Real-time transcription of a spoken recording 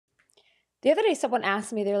The other day, someone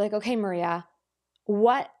asked me, they're like, okay, Maria,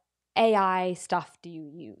 what AI stuff do you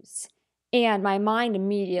use? And my mind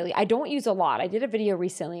immediately, I don't use a lot. I did a video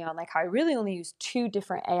recently on like how I really only use 2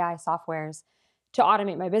 different AI softwares to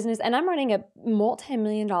automate my business. And I'm running a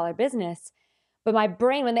multi-million-dollar business. But my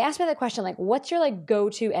brain, when they asked me that question, like, what's your like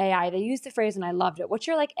go-to AI? They used the phrase and I loved it. What's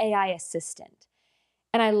your like AI assistant?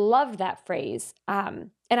 And I loved that phrase.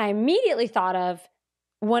 And I immediately thought of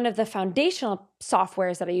one of the foundational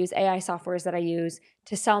softwares that I use, AI softwares that I use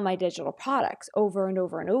to sell my digital products over and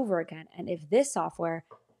over and over again. And if this software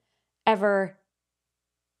ever,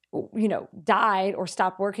 died or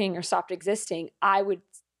stopped working or stopped existing, I would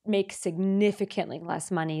make significantly less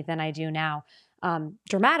money than I do now,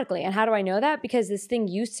 dramatically. And how do I know that? Because this thing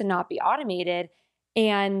used to not be automated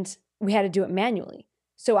and we had to do it manually.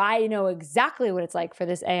 So I know exactly what it's like for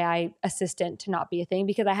this AI assistant to not be a thing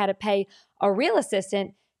because I had to pay a real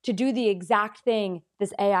assistant to do the exact thing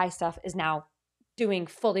this AI stuff is now doing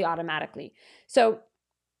fully automatically. So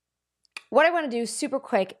what I want to do super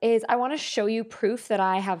quick is I want to show you proof that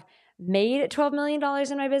I have made $12 million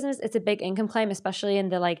in my business. It's a big income claim, especially in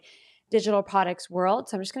the like digital products world.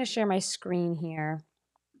 So I'm just going to share my screen here.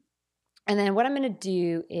 And then what I'm going to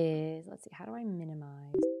do is, let's see, how do I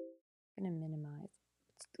minimize? I'm going to minimize.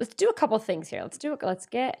 Let's do a couple things here. Let's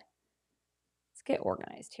get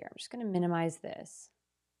organized here. I'm just going to minimize this.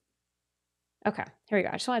 Okay, here we go.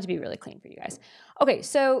 I just want it to be really clean for you guys. Okay,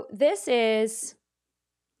 so this is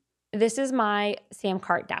my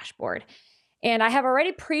Samcart dashboard. And I have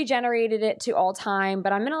already pre-generated it to all time,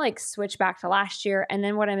 but I'm going to like switch back to last year. And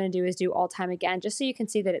then what I'm going to do is do all time again, just so you can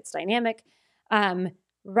see that it's dynamic.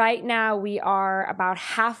 Right now we are about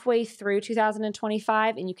halfway through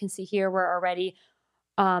 2025. And you can see here, we're already,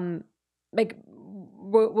 we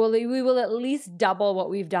will at least double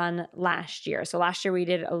what we've done last year. So last year we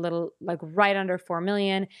did a little, like right under 4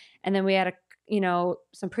 million. And then we had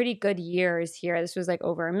some pretty good years here. This was like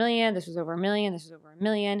over 1 million. This was over 1 million. This was over 1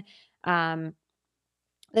 million.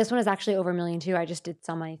 This one is actually over 1 million too. I just did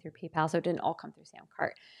some money through PayPal, so it didn't all come through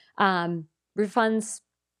Samcart. Refunds,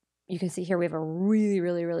 you can see here we have a really,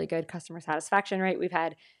 really, really good customer satisfaction rate. We've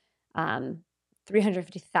had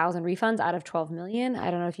 350,000 refunds out of 12 million. I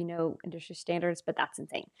don't know if you know industry standards, but that's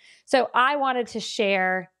insane. So I wanted to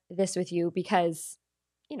share this with you because,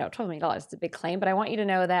 $12 million is a big claim, but I want you to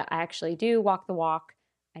know that I actually do walk the walk.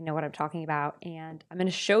 I know what I'm talking about, and I'm going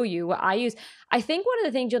to show you what I use. I think one of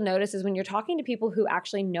the things you'll notice is when you're talking to people who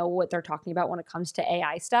actually know what they're talking about when it comes to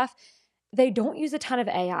AI stuff, they don't use a ton of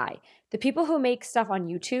AI. The people who make stuff on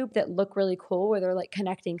YouTube that look really cool, where they're like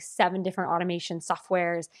connecting 7 different automation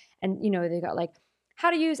softwares, and they've got like how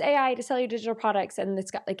to use AI to sell your digital products, and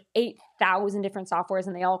it's got like 8,000 different softwares,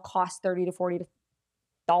 and they all cost $30 to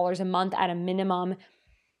 $40 a month at a minimum.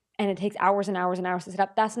 And it takes hours and hours and hours to set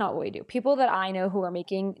up. That's not what we do. People that I know who are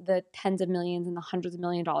making the tens of millions and the hundreds of $1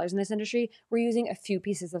 millions in this industry, we're using a few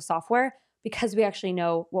pieces of software because we actually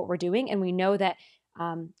know what we're doing. And we know that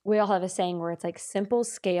we all have a saying where it's like simple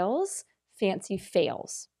scales, fancy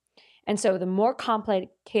fails. And so the more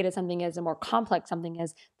complicated something is, the more complex something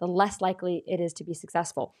is, the less likely it is to be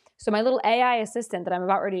successful. So my little AI assistant that I'm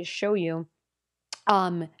about ready to show you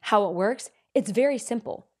how it works, it's very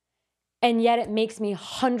simple. And yet it makes me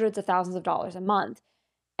hundreds of thousands of dollars a month.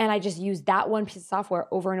 And I just use that one piece of software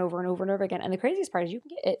over and over and over and over again. And the craziest part is you can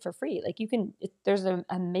get it for free. Like there's an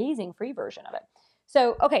amazing free version of it.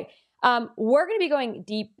 So, okay, we're going to be going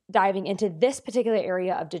deep diving into this particular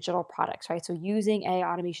area of digital products, right? So using AI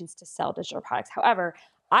automations to sell digital products. However,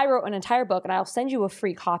 I wrote an entire book and I'll send you a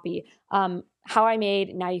free copy. How I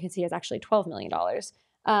made, now you can see it's actually $12 million.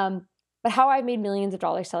 But how I've made millions of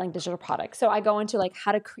dollars selling digital products. So I go into like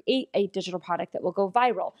how to create a digital product that will go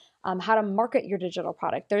viral, how to market your digital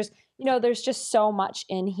product. There's just so much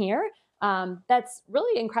in here that's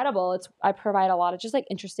really incredible. I provide a lot of just like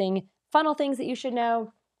interesting funnel things that you should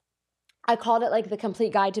know. I called it like the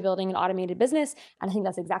complete guide to building an automated business. And I think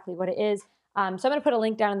that's exactly what it is. So I'm going to put a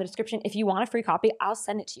link down in the description. If you want a free copy, I'll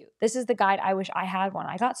send it to you. This is the guide I wish I had when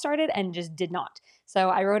I got started and just did not. So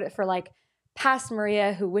I wrote it for like past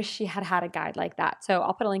Maria who wished she had had a guide like that. So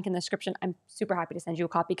I'll put a link in the description. I'm super happy to send you a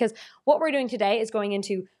copy because what we're doing today is going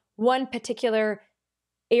into one particular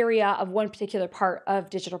area of one particular part of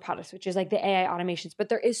digital products, which is like the AI automations. But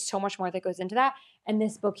there is so much more that goes into that. And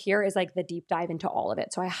this book here is like the deep dive into all of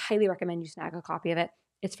it. So I highly recommend you snag a copy of it.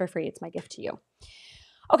 It's for free. It's my gift to you.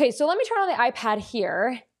 Okay, so let me turn on the iPad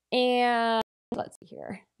here and let's see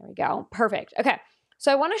here. There we go. Perfect. Okay,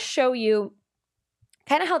 so I want to show you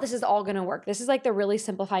kind of how this is all going to work. This is like the really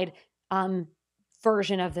simplified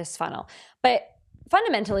version of this funnel. But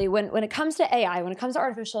fundamentally, when it comes to AI, when it comes to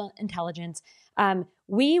artificial intelligence,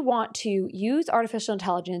 We want to use artificial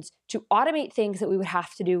intelligence to automate things that we would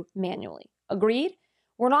have to do manually. Agreed?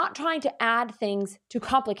 We're not trying to add things to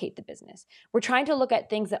complicate the business. We're trying to look at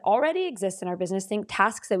things that already exist in our business, think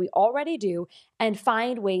tasks that we already do, and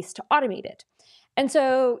find ways to automate it. And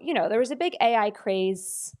so, there was a big AI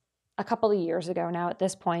craze a couple of years ago now at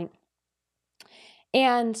this point.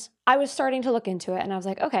 And I was starting to look into it and I was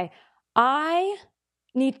like, okay, I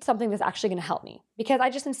need something that's actually going to help me, because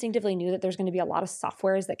I just instinctively knew that there's going to be a lot of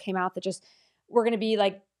softwares that came out that just were going to be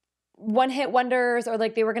like one-hit wonders, or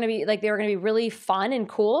like they were going to be really fun and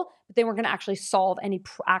cool, but they weren't going to actually solve any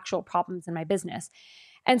actual problems in my business.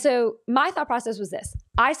 And so my thought process was this: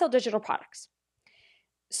 I sell digital products.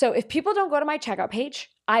 So if people don't go to my checkout page,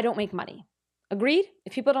 I don't make money. Agreed?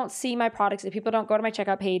 If people don't see my products, if people don't go to my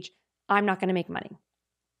checkout page, I'm not going to make money.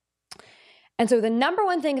 And so the number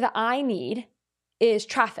one thing that I need is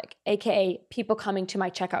traffic, aka people coming to my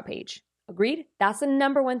checkout page. Agreed? That's the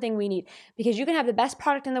number one thing we need, because you can have the best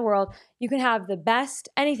product in the world, you can have the best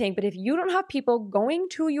anything, but if you don't have people going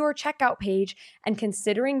to your checkout page and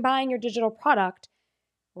considering buying your digital product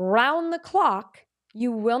round the clock,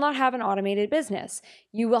 you will not have an automated business.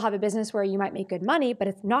 You will have a business where you might make good money, but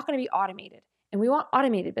it's not going to be automated. And we want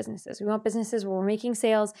automated businesses. We want businesses where we're making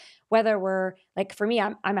sales, whether we're like, for me,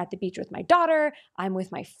 I'm at the beach with my daughter, I'm with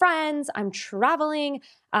my friends, I'm traveling.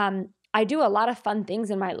 I do a lot of fun things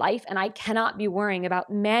in my life, and I cannot be worrying about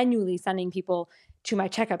manually sending people to my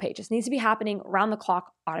checkout page. It needs to be happening around the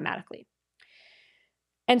clock automatically.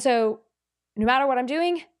 And so no matter what I'm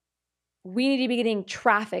doing, we need to be getting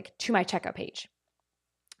traffic to my checkout page.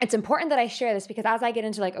 It's important that I share this, because as I get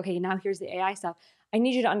into like, okay, now here's the AI stuff, I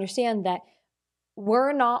need you to understand that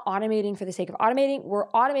we're not automating for the sake of automating. We're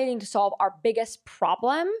automating to solve our biggest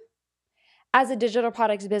problem as a digital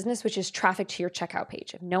products business, which is traffic to your checkout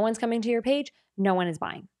page. If no one's coming to your page, no one is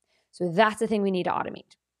buying. So that's the thing we need to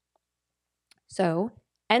automate. So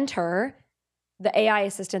enter the AI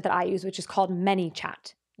assistant that I use, which is called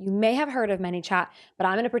Manychat. You may have heard of Manychat, but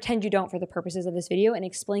I'm going to pretend you don't for the purposes of this video and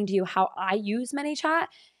explain to you how I use Manychat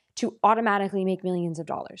to automatically make millions of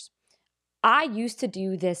dollars. I used to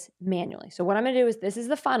do this manually. So what I'm going to do is, this is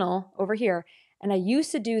the funnel over here, and I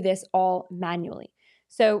used to do this all manually.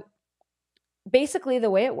 So basically the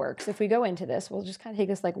way it works, if we go into this, we'll just kind of take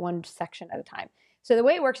this like one section at a time. So the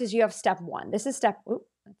way it works is you have step one. This is step,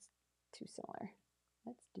 that's too similar.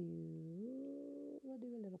 We'll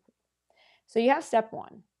do a little. So you have step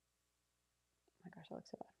one. Oh my gosh, that looks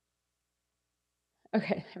so bad.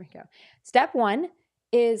 Okay, there we go. Step one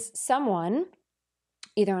is someone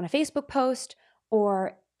either on a Facebook post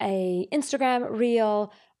or a Instagram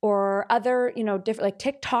reel or other, different like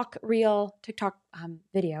TikTok reel, TikTok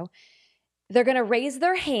video. They're going to raise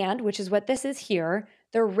their hand, which is what this is here.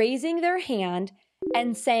 They're raising their hand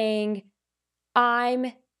and saying,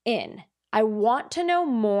 I'm in. I want to know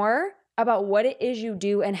more about what it is you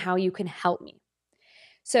do and how you can help me.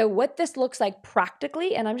 So what this looks like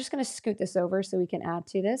practically, and I'm just going to scoot this over so we can add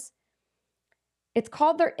to this. It's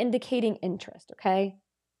called they're indicating interest, okay?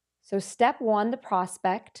 So step one, the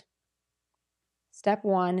prospect. Step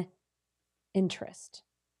one, interest.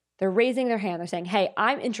 They're raising their hand. They're saying, hey,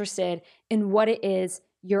 I'm interested in what it is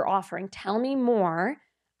you're offering. Tell me more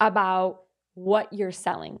about what you're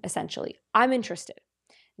selling, essentially. I'm interested.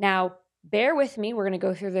 Now, bear with me. We're going to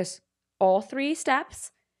go through this all three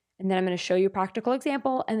steps, and then I'm going to show you a practical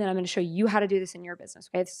example, and then I'm going to show you how to do this in your business,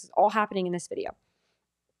 okay? This is all happening in this video.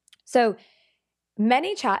 So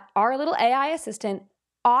Manychat, our little AI assistant,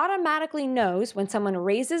 automatically knows when someone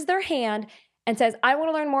raises their hand and says, I want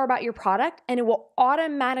to learn more about your product, and it will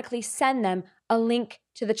automatically send them a link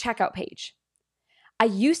to the checkout page. I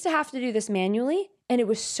used to have to do this manually, and it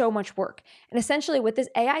was so much work. And essentially what this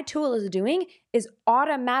AI tool is doing is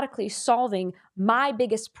automatically solving my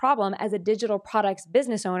biggest problem as a digital products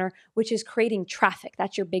business owner, which is creating traffic.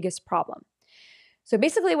 That's your biggest problem. So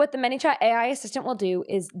basically what the Manychat AI assistant will do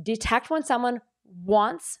is detect when someone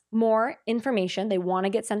wants more information. They want to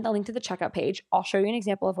get sent the link to the checkout page. I'll show you an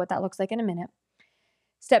example of what that looks like in a minute.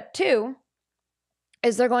 Step two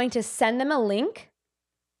is they're going to send them a link.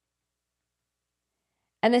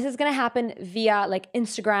 And this is going to happen via like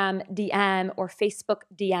Instagram DM or Facebook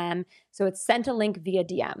DM. So it's sent a link via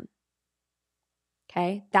DM.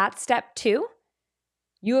 Okay, that's step two.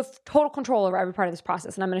 You have total control over every part of this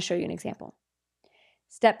process, and I'm going to show you an example.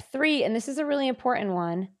 Step three, and this is a really important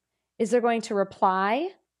one, is they're going to reply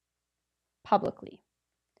publicly.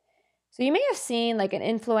 So you may have seen like an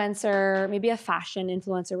influencer, maybe a fashion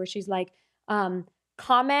influencer, where she's like,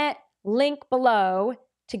 comment link below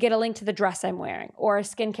to get a link to the dress I'm wearing, or a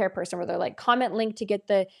skincare person where they're like, comment link to get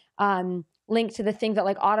the link to the thing that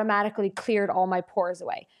like automatically cleared all my pores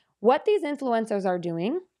away. What these influencers are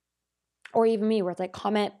doing, or even me, where it's like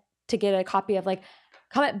comment to get a copy of like,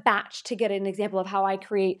 comment batch to get an example of how I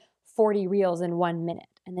create 40 reels in 1 minute.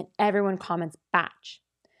 And then everyone comments batch.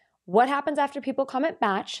 What happens after people comment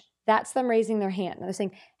batch? That's them raising their hand. And they're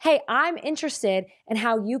saying, hey, I'm interested in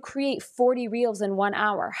how you create 40 reels in 1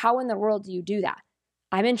 hour. How in the world do you do that?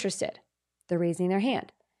 I'm interested. They're raising their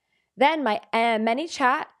hand. Then my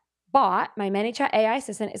Manychat bot, my Manychat AI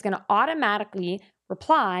assistant, is going to automatically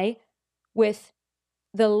reply with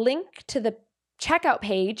the link to the checkout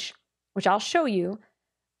page, which I'll show you,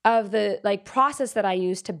 of the like process that I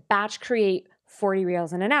use to batch create 40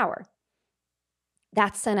 reels in an hour.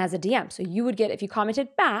 That's sent as a DM. So you would get, if you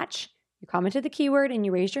commented batch, you commented the keyword and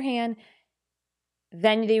you raised your hand,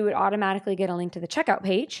 then they would automatically get a link to the checkout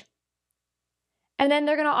page. And then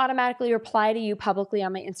they're going to automatically reply to you publicly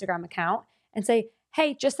on my Instagram account and say,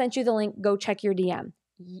 hey, just sent you the link, go check your DM.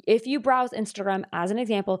 If you browse Instagram as an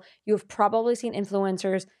example, you have probably seen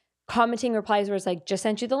influencers commenting replies where it's like, just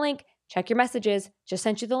sent you the link, check your messages, just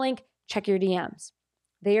sent you the link, check your DMs.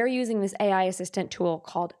 They are using this AI assistant tool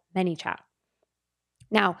called Manychat.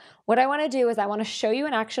 Now, what I want to do is I want to show you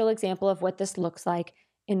an actual example of what this looks like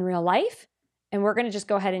in real life. And we're going to just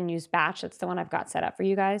go ahead and use batch. That's the one I've got set up for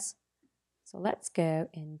you guys. So let's go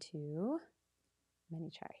into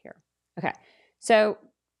Manychat here. Okay, so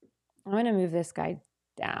I'm going to move this guy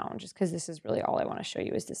down just because this is really all I want to show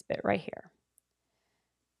you is this bit right here.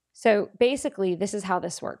 So basically, this is how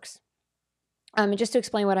this works. And just to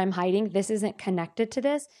explain what I'm hiding, this isn't connected to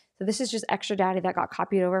this. So this is just extra data that got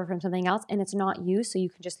copied over from something else, and it's not you, so you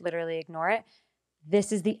can just literally ignore it.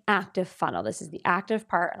 This is the active funnel. This is the active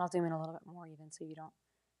part, and I'll zoom in a little bit more even so you don't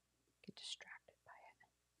get distracted by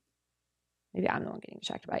it. Maybe I'm the one getting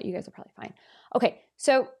distracted by it. You guys are probably fine. Okay,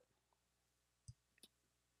 so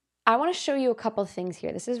I want to show you a couple of things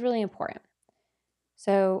here. This is really important.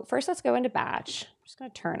 So first, let's go into batch.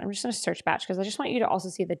 I'm just going to search batch because I just want you to also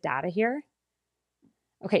see the data here.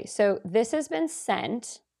 Okay, so this has been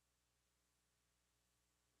sent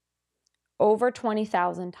over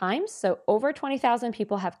 20,000 times. So over 20,000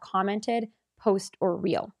 people have commented, post, or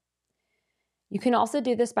reel. You can also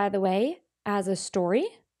do this, by the way, as a story.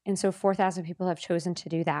 And so 4,000 people have chosen to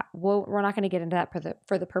do that. We're not going to get into that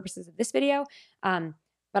for the purposes of this video,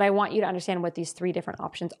 but I want you to understand what these 3 different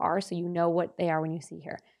options are so you know what they are when you see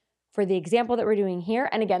here. For the example that we're doing here,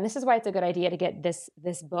 and again, this is why it's a good idea to get this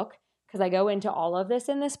book, because I go into all of this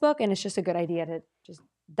in this book, and it's just a good idea to just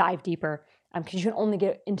dive deeper because you can only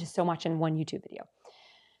get into so much in one YouTube video.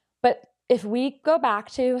 But if we go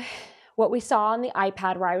back to what we saw on the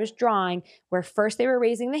iPad where I was drawing, where first they were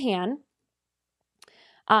raising the hand,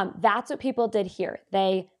 that's what people did here.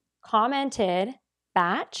 They commented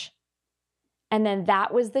batch, and then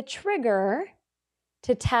that was the trigger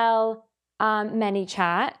to tell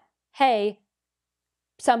Manychat, hey,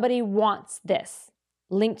 somebody wants this.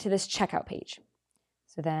 Link to this checkout page.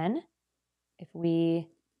 So then if we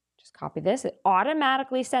just copy this, it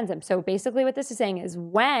automatically sends them. So basically what this is saying is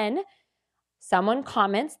when someone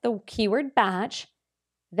comments the keyword batch,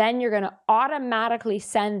 then you're going to automatically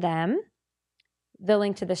send them the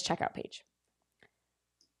link to this checkout page.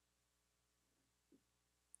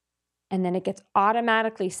 And then it gets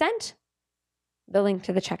automatically sent the link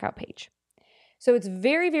to the checkout page. So it's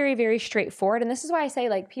very, very, very straightforward. And this is why I say,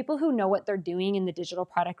 like, people who know what they're doing in the digital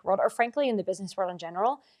product world, or frankly in the business world in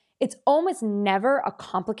general, it's almost never a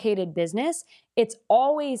complicated business. It's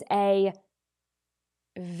always a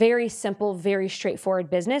very simple, very straightforward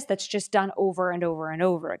business that's just done over and over and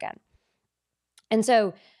over again. And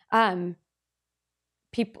so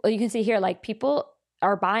people, you can see here, like, people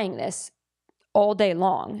are buying this all day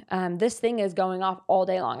long. This thing is going off all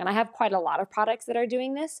day long. And I have quite a lot of products that are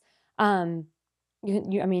doing this.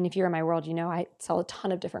 I mean, if you're in my world, you know I sell a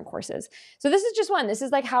ton of different courses. So this is just one. This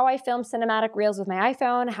is like how I film cinematic reels with my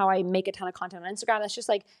iPhone, how I make a ton of content on Instagram. That's just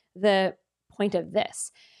like the point of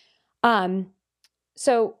this.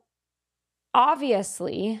 So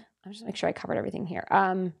obviously, I'm just make sure I covered everything here.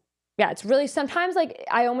 Yeah, it's really sometimes like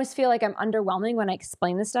I almost feel like I'm underwhelming when I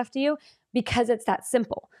explain this stuff to you because it's that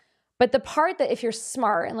simple. But the part that if you're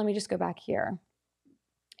smart, and let me just go back here.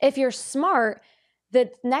 If you're smart, the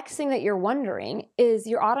next thing that you're wondering is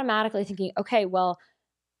you're automatically thinking, okay, well,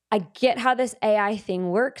 I get how this AI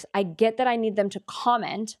thing works. I get that I need them to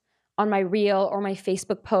comment on my reel or my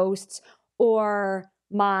Facebook posts or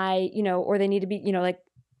my, or they need to be, like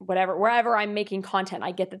whatever, wherever I'm making content,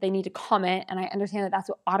 I get that they need to comment. And I understand that that's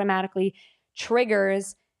what automatically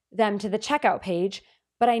triggers them to the checkout page.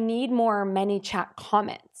 But I need more Manychat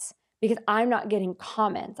comments because I'm not getting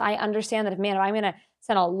comments. I understand that if I'm going to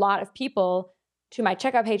send a lot of people to my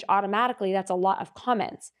checkout page automatically. That's a lot of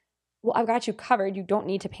comments. Well, I've got you covered. You don't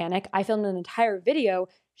need to panic. I filmed an entire video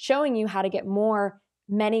showing you how to get more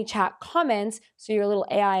Manychat comments so your little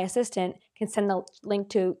AI assistant can send the link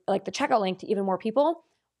to, like the checkout link, to even more people.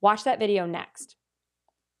 Watch that video next.